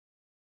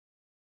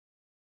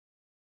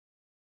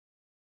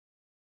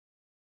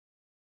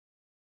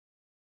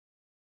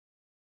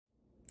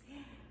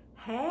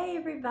Hey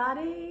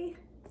everybody,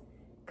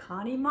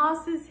 Connie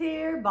Moss is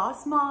here,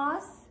 Boss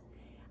Moss.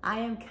 I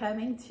am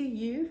coming to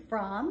you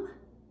from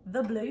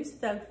the blue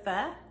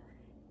sofa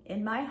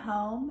in my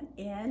home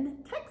in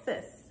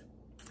Texas.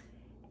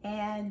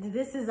 And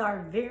this is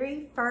our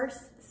very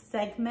first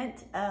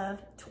segment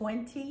of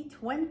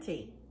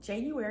 2020,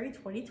 January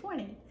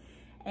 2020.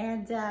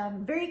 And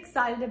I'm very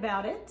excited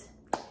about it.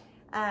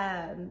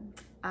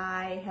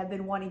 I have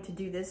been wanting to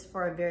do this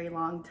for a very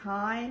long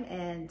time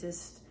and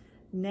just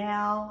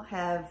now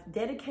have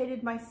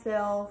dedicated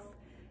myself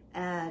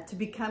to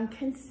become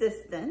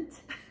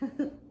consistent.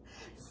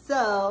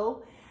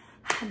 So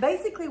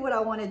basically what I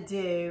want to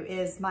do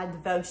is my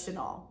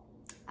devotional.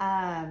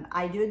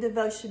 I do a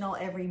devotional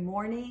every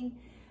morning,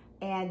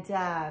 and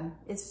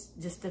it's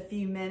just a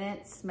few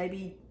minutes,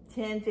 maybe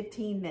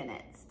 10-15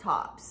 minutes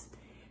tops.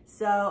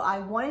 So I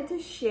wanted to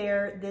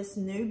share this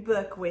new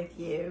book with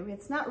you.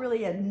 It's not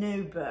really a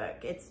new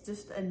book, it's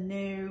just a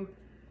new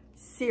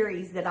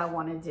series that I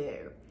want to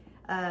do.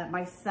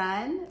 My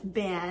son,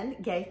 Ben,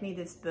 gave me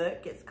this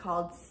book. It's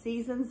called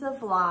Seasons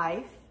of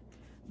Life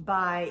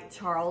by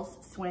Charles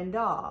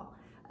Swindoll,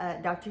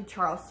 Dr.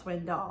 Charles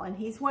Swindoll, and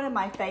he's one of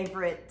my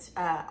favorite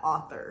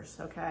authors,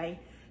 okay?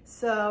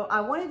 So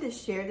I wanted to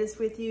share this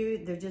with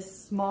you. They're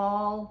just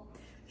small,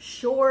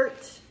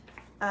 short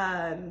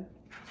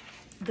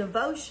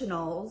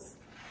devotionals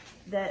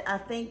that I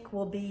think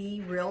will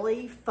be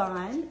really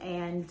fun,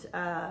 and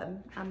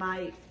I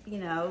might,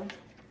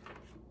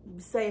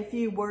 say a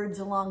few words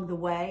along the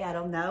way, I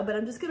don't know, but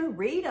I'm just going to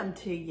read them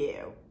to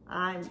you.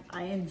 I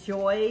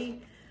enjoy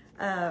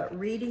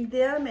reading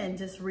them and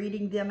just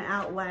reading them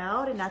out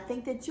loud, and I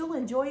think that you'll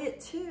enjoy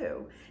it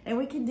too. And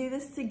we can do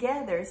this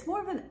together. It's more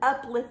of an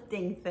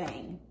uplifting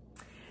thing.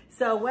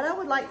 So what I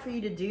would like for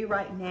you to do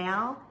right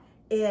now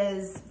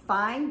is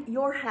find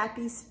your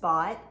happy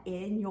spot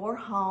in your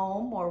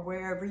home or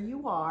wherever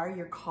you are,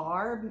 your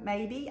car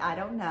maybe, I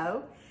don't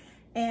know.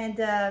 And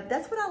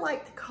that's what I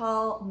like to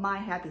call my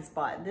happy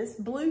spot. This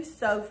blue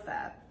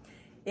sofa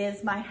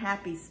is my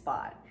happy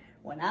spot.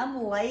 When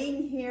I'm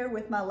laying here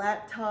with my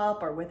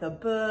laptop or with a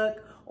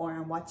book, or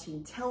I'm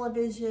watching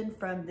television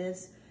from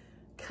this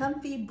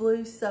comfy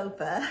blue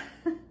sofa,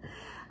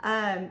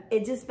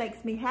 it just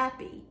makes me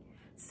happy.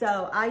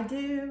 So I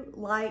do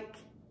like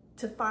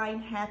to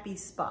find happy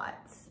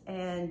spots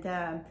and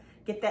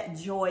get that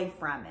joy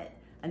from it.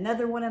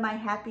 Another one of my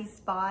happy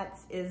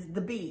spots is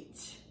the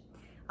beach.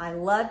 I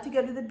love to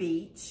go to the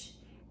beach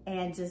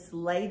and just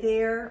lay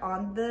there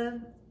on the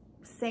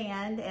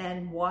sand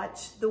and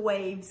watch the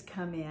waves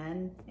come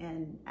in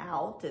and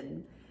out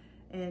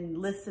and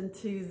listen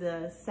to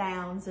the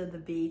sounds of the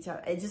beach.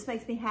 It just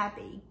makes me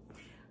happy.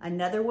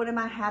 Another one of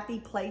my happy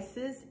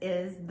places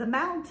is the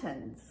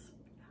mountains.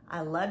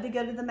 I love to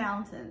go to the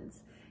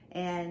mountains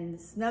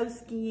and snow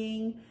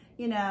skiing.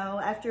 You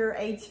know, after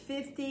age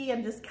 50,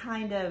 I'm just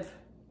kind of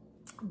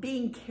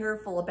being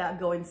careful about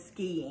going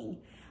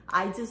skiing.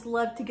 I just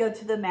love to go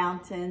to the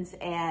mountains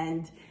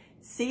and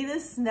see the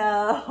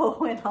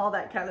snow and all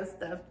that kind of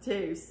stuff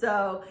too.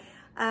 So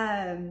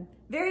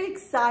very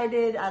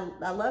excited.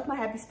 I love my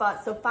happy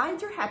spot. So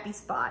find your happy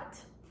spot.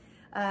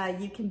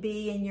 You can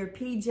be in your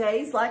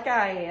PJs like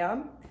I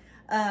am,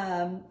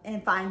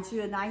 and find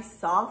you a nice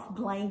soft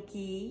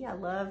blankie. I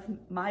love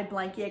my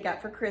blankie I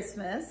got for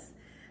Christmas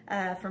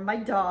from my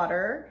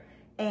daughter.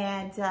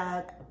 And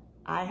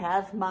I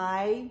have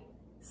my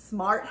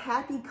Smart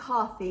Happy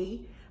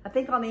coffee. I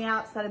think on the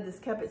outside of this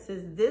cup it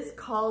says, "This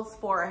calls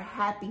for a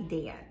happy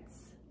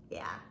dance."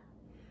 Yeah,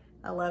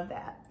 I love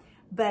that.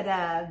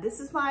 But this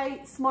is my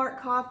Smart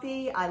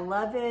coffee. I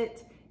love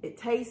it. It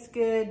tastes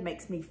good,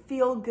 makes me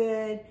feel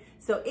good.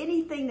 So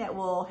anything that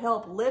will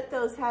help lift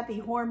those happy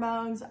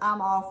hormones,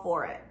 I'm all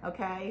for it,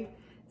 okay?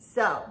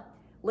 So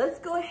let's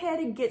go ahead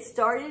and get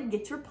started.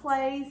 Get your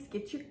place,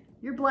 get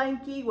your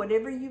blankie,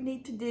 whatever you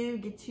need to do.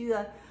 Get you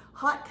a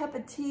hot cup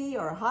of tea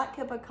or a hot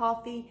cup of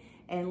coffee,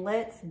 and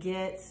let's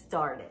get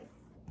started.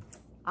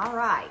 All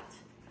right,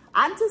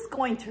 I'm just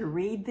going to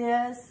read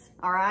this,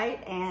 all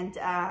right? And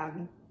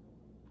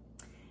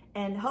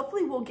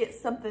hopefully we'll get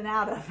something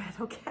out of it,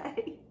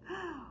 okay?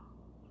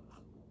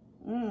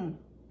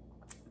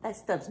 That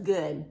stuff's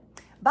good.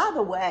 By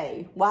the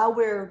way, while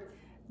we're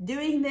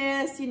doing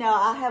this,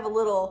 I have a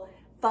little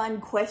fun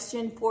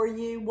question for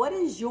you. What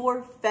is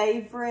your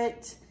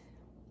favorite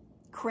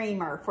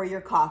creamer for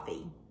your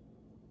coffee?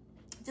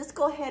 Just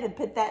go ahead and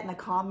put that in the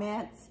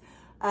comments.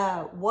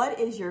 What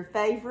is your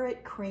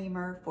favorite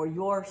creamer for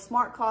your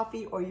Smart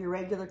coffee or your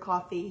regular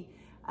coffee?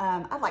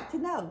 I'd like to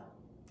know.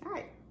 All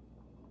right,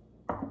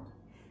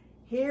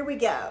 here we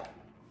go.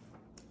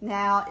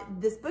 Now,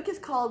 this book is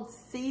called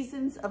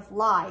Seasons of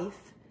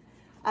Life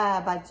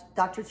by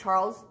Dr.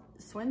 Charles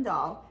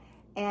Swindoll.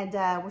 And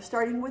we're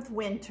starting with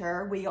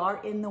winter. We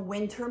are in the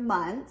winter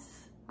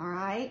months, all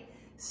right?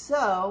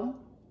 So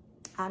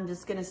I'm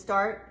just gonna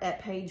start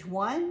at page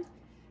 1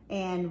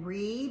 and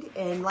read,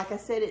 and like I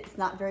said, it's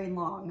not very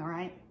long, all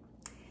right?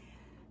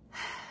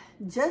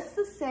 Just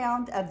the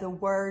sound of the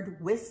word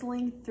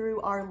whistling through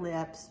our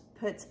lips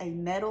puts a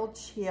metal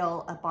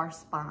chill up our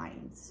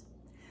spines.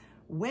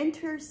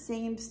 Winter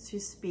seems to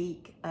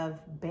speak of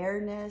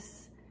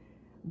barrenness,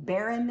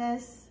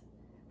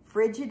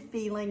 frigid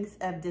feelings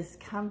of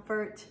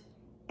discomfort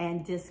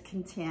and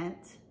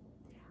discontent,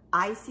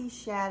 icy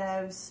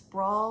shadows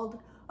sprawled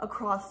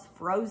across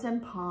frozen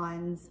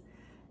ponds,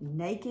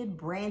 naked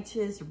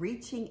branches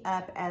reaching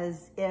up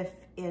as if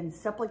in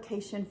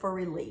supplication for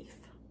relief.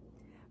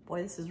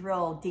 Boy, this is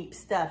real deep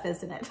stuff,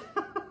 isn't it?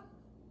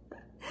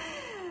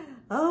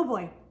 Oh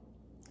boy.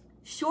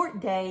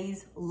 Short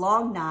days,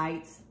 long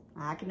nights,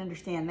 I can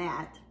understand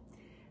that.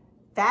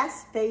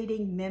 Fast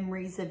fading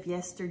memories of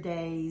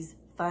yesterday's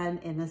fun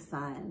in the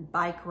sun,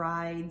 bike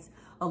rides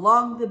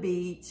along the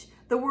beach,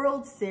 the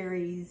World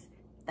Series,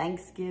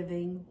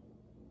 Thanksgiving.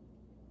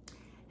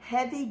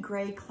 Heavy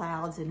gray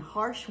clouds and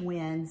harsh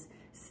winds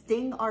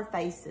sting our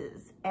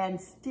faces and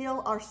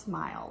steal our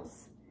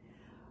smiles.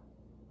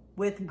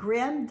 With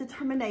grim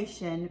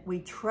determination,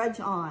 we trudge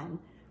on,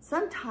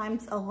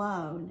 sometimes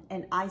alone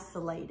and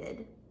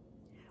isolated,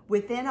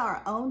 within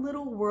our own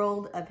little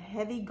world of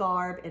heavy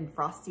garb and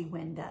frosty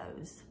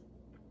windows.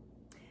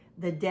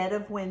 The dead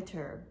of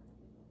winter,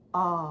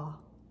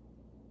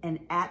 an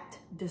apt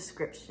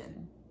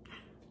description.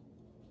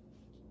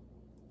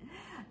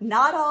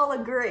 Not all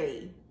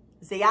agree.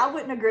 See, I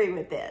wouldn't agree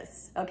with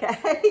this,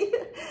 okay?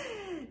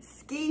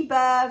 Ski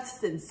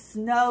buffs and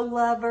snow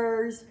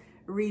lovers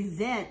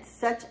resent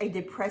such a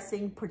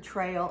depressing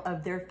portrayal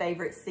of their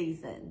favorite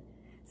season.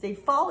 See,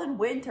 fall and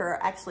winter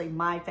are actually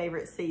my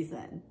favorite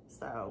season.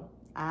 So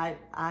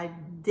I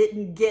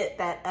didn't get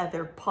that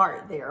other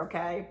part there,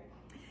 okay?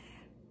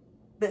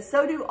 But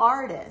so do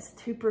artists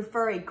who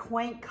prefer a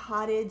quaint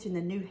cottage in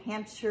the New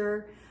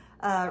Hampshire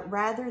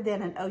rather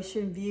than an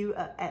ocean view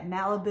at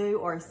Malibu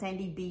or a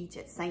sandy beach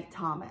at St.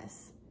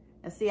 Thomas.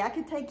 Now see, I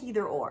could take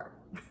either or.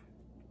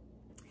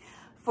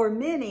 For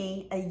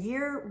many, a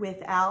year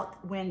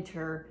without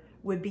winter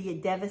would be a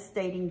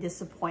devastating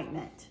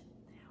disappointment.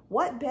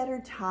 What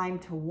better time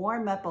to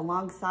warm up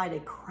alongside a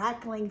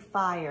crackling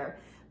fire,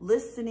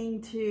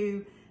 listening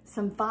to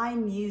some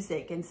fine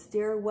music and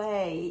stare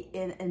away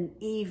in an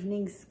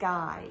evening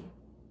sky.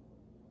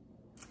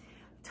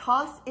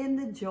 Toss in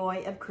the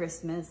joy of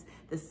Christmas,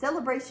 the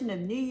celebration of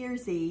New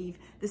Year's Eve,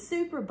 the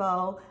Super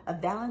Bowl, a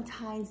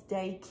Valentine's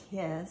Day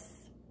kiss,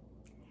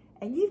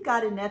 and you've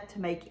got enough to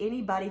make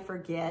anybody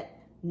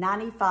forget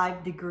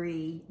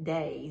 95-degree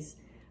days.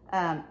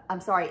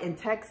 I'm sorry, in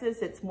Texas,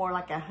 it's more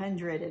like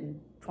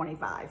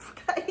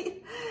 125,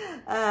 okay?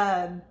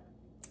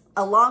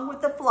 Along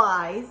with the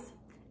flies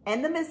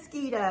and the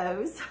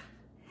mosquitoes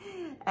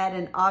at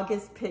an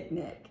August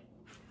picnic.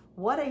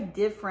 What a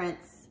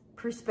difference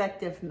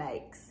perspective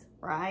makes,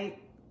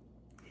 right?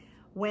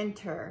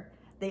 Winter,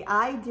 the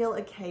ideal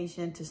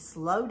occasion to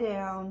slow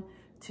down,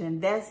 to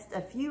invest a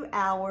few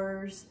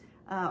hours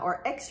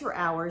or extra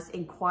hours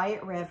in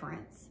quiet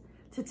reverence,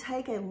 to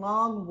take a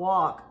long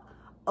walk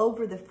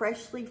over the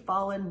freshly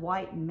fallen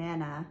white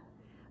manna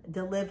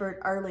delivered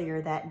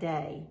earlier that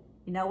day.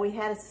 You know, we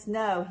had a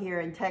snow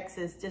here in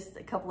Texas just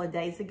a couple of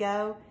days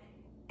ago,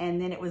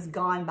 and then it was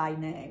gone by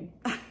noon.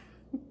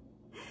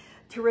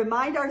 To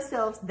remind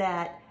ourselves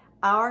that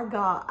our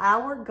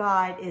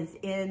God is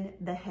in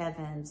the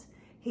heavens.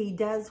 He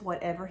does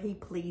whatever he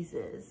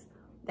pleases.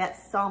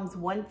 That's Psalms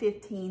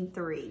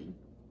 115:3.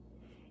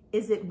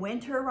 Is it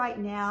winter right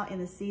now in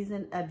the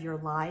season of your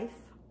life?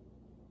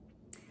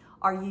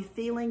 Are you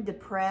feeling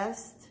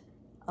depressed,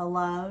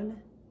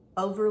 alone,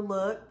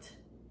 overlooked,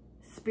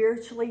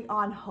 spiritually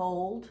on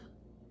hold,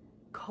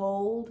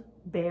 cold,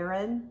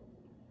 barren,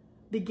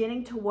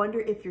 beginning to wonder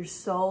if your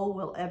soul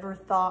will ever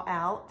thaw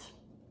out,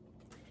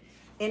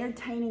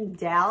 entertaining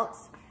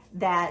doubts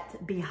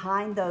that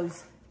behind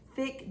those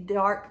thick,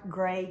 dark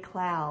gray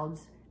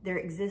clouds, there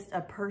exists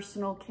a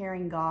personal,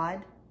 caring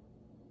God?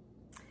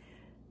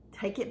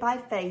 Take it by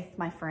faith,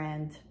 my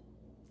friend.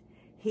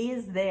 He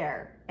is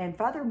there, and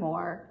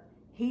furthermore,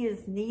 he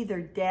is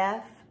neither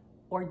deaf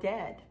or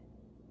dead.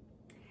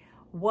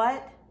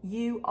 What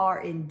you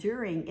are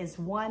enduring is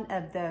one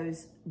of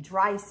those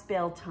dry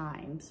spell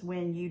times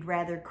when you'd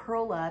rather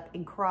curl up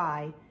and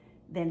cry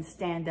than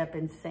stand up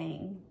and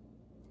sing.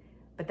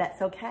 But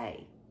that's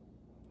okay.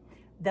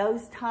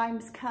 Those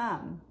times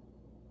come.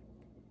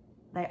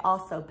 They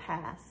also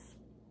pass.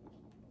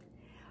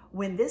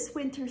 When this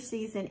winter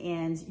season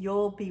ends,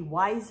 you'll be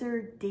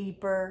wiser,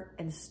 deeper,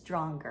 and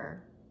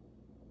stronger.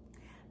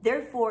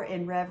 Therefore,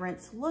 in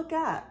reverence, look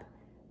up,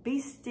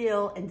 be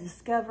still, and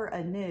discover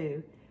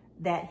anew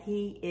that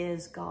he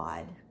is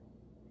God,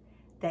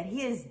 that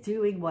he is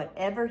doing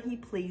whatever he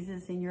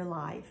pleases in your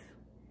life.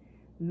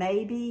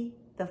 Maybe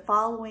the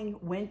following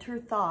winter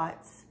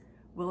thoughts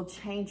will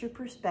change your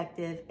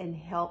perspective and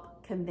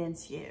help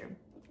convince you.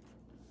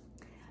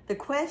 The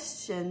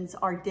questions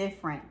are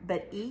different,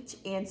 but each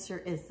answer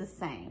is the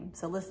same.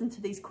 So listen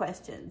to these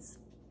questions.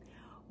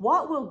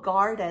 What will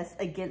guard us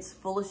against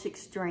foolish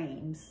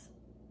extremes?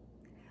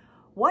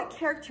 What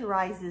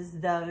characterizes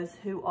those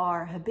who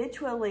are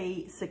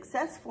habitually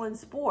successful in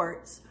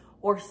sports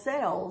or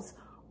sales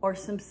or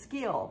some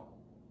skill?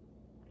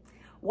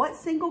 What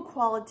single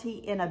quality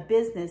in a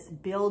business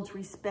builds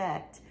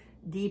respect,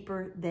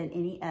 deeper than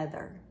any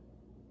other?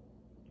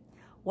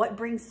 What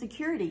brings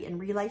security in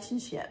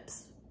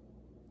relationships?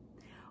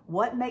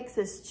 What makes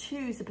us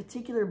choose a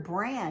particular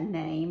brand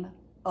name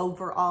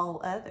over all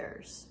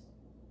others?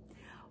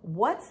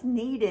 What's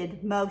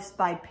needed most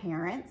by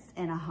parents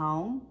in a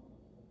home?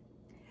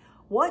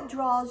 What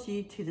draws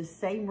you to the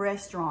same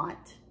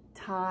restaurant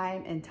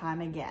time and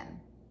time again?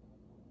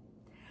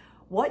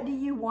 What do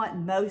you want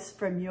most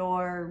from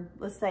your,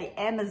 let's say,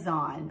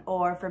 Amazon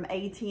or from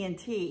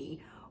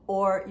AT&T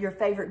or your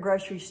favorite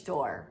grocery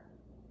store?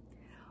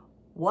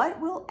 What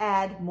will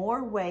add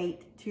more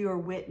weight to your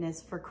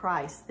witness for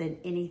Christ than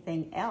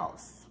anything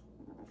else?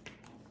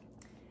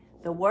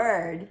 The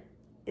word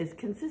is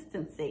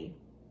consistency.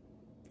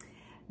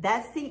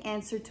 That's the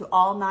answer to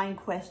all 9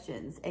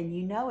 questions, and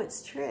you know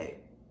it's true.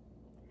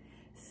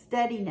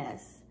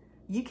 Steadiness.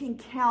 You can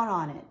count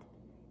on it.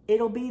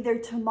 It'll be there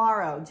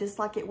tomorrow, just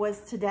like it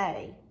was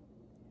today.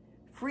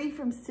 Free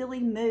from silly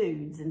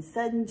moods and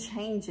sudden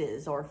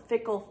changes or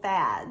fickle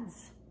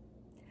fads.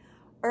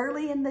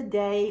 Early in the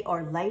day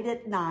or late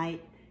at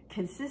night,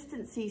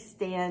 consistency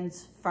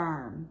stands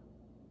firm.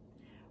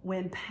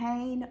 When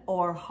pain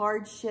or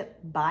hardship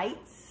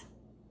bites,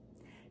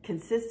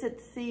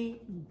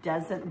 consistency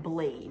doesn't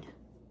bleed.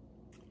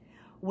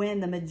 When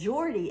the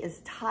majority is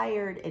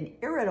tired and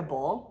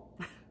irritable,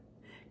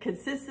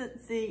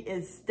 consistency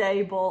is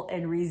stable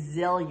and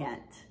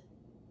resilient.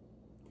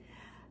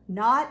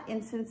 Not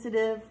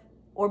insensitive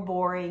or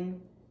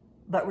boring,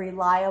 but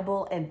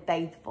reliable and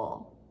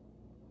faithful.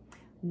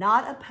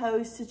 Not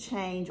opposed to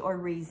change or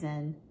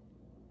reason,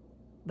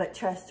 but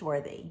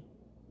trustworthy.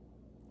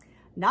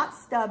 Not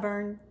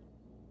stubborn,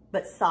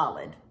 but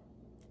solid.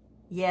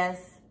 Yes,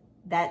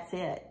 that's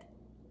it,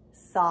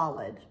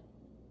 solid.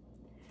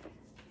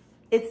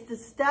 It's the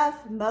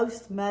stuff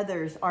most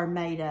mothers are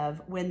made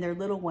of when their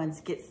little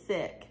ones get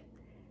sick,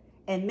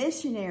 and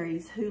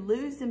missionaries who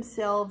lose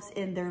themselves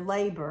in their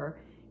labor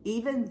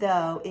even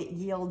though it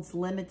yields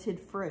limited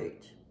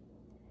fruit.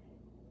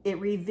 It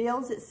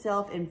reveals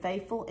itself in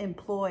faithful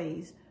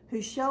employees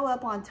who show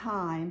up on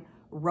time,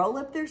 roll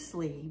up their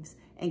sleeves,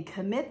 and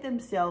commit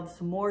themselves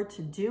more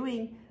to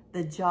doing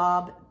the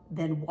job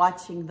than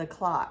watching the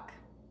clock.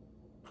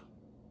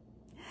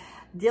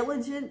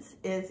 Diligence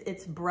is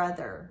its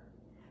brother.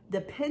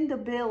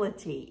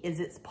 Dependability is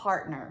its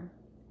partner.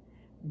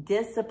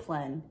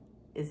 Discipline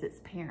is its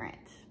parent.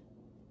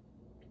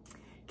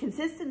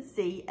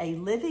 Consistency, a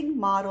living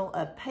model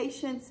of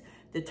patience,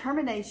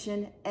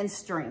 determination, and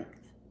strength,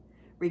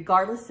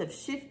 regardless of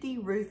shifty,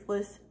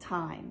 ruthless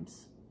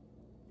times.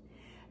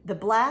 The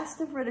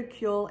blast of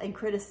ridicule and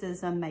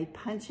criticism may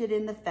punch it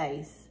in the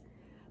face,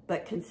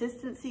 but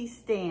consistency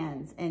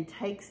stands and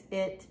takes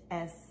it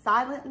as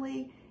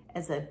silently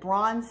as a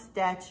bronze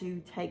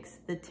statue takes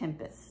the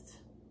tempest.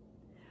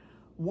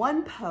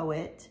 One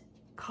poet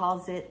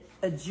calls it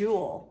a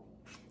jewel,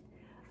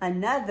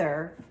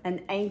 another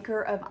an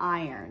anchor of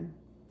iron.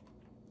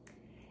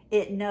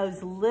 It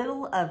knows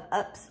little of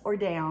ups or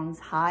downs,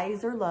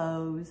 highs or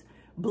lows,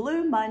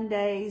 blue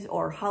Mondays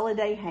or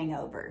holiday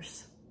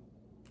hangovers.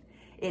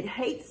 It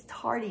hates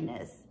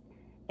tardiness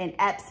and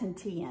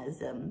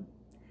absenteeism.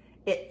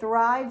 It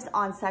thrives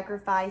on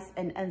sacrifice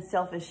and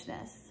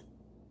unselfishness.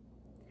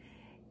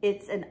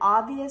 It's an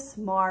obvious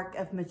mark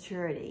of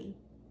maturity.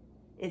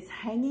 It's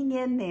hanging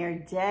in there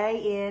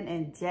day in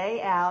and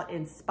day out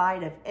in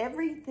spite of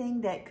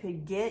everything that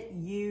could get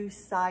you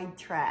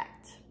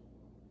sidetracked.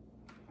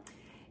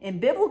 In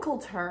biblical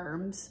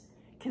terms,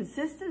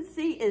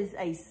 consistency is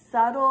a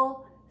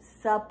subtle,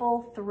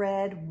 supple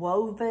thread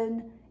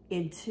woven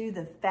into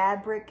the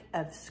fabric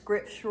of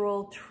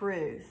scriptural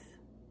truth.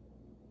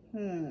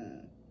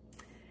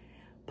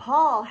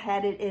 Paul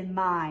had it in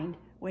mind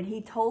when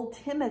he told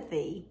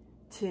Timothy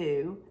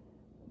to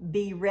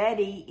be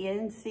ready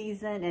in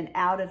season and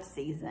out of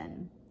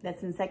season.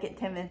 That's in 2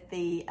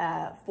 Timothy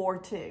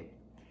 4:2.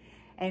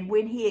 And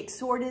when he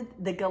exhorted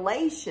the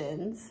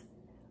Galatians,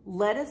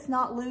 let us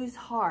not lose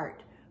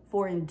heart,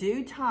 for in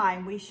due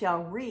time we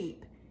shall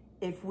reap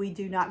if we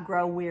do not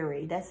grow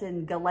weary. That's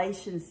in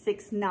Galatians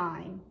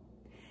 6:9.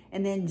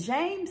 And then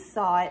James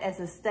saw it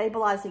as a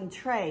stabilizing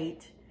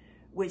trait,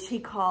 which he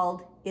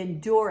called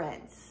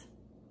endurance.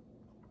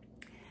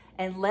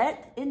 And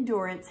let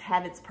endurance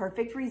have its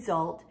perfect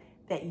result,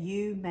 that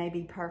you may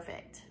be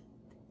perfect.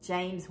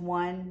 James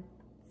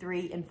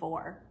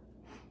 1:3-4.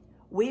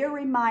 We are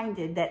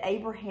reminded that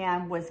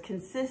Abraham was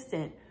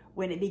consistent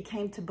when it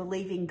came to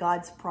believing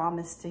God's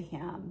promise to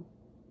him,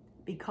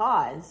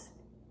 because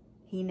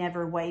he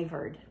never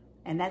wavered.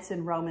 And that's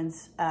in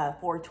Romans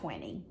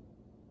 4:20.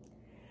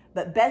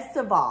 But best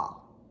of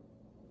all,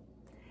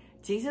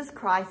 Jesus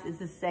Christ is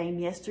the same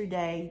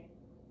yesterday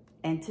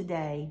and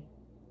today,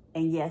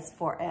 and yes,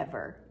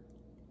 forever.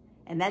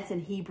 And that's in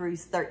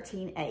Hebrews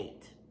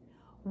 13:8.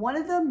 One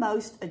of the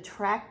most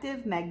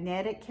attractive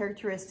magnetic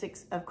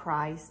characteristics of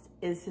Christ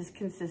is his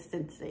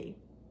consistency.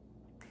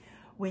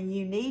 When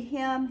you need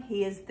him,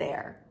 he is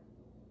there.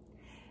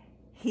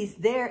 He's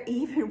there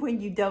even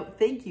when you don't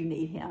think you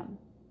need him.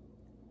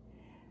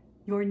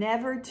 You're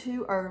never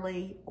too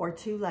early or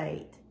too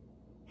late.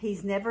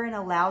 He's never in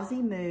a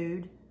lousy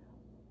mood,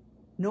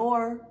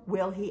 nor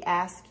will he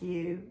ask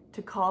you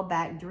to call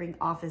back during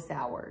office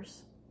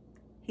hours.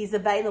 He's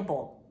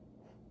available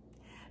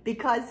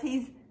because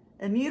he's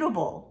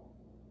immutable.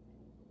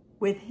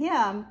 With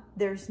him,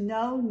 there's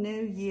no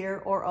new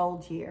year or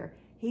old year.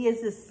 He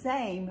is the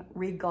same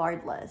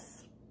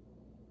regardless.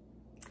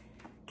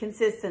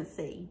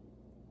 Consistency.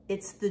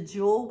 It's the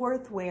jewel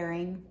worth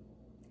wearing.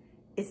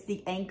 It's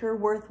the anchor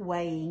worth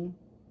weighing.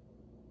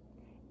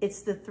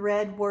 It's the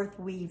thread worth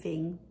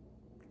weaving.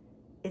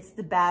 It's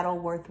the battle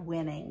worth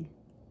winning.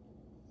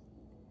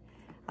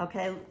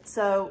 Okay,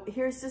 so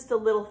here's just a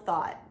little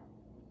thought.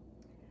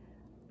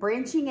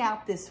 Branching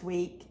out this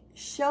week,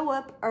 show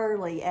up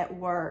early at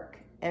work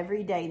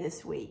every day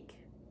this week.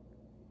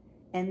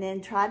 And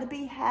then try to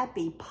be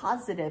happy,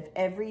 positive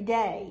every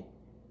day.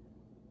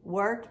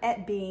 Work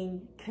at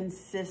being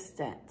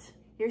consistent.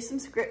 Here's some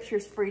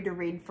scriptures for you to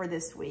read for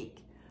this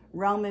week.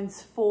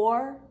 Romans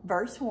 4,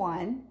 verse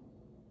 1.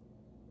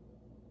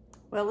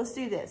 Well, let's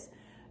do this.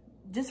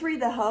 Just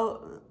read the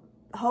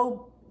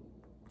whole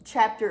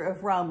chapter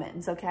of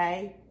Romans,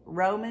 okay?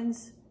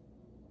 Romans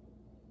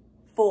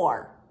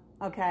 4,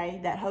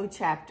 okay? That whole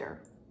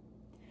chapter.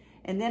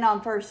 And then on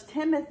 1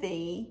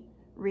 Timothy,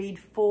 read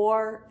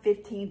 4,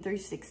 15 through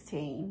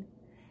 16.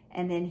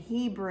 And then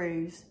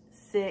Hebrews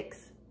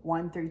 6,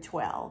 1 through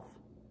 12.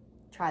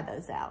 Try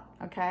those out,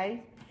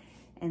 okay?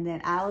 And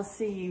then I'll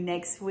see you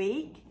next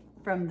week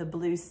from the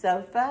blue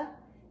sofa,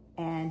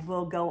 and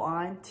we'll go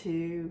on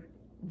to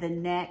the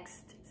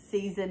next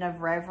season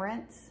of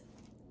reverence,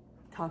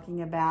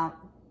 talking about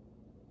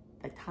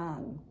the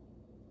tongue.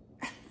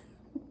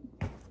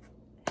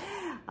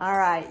 All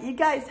right, you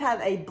guys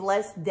have a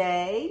blessed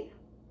day.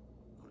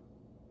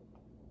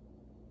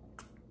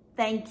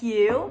 Thank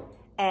you,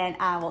 and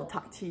I will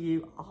talk to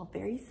you all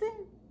very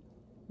soon.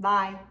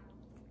 Bye.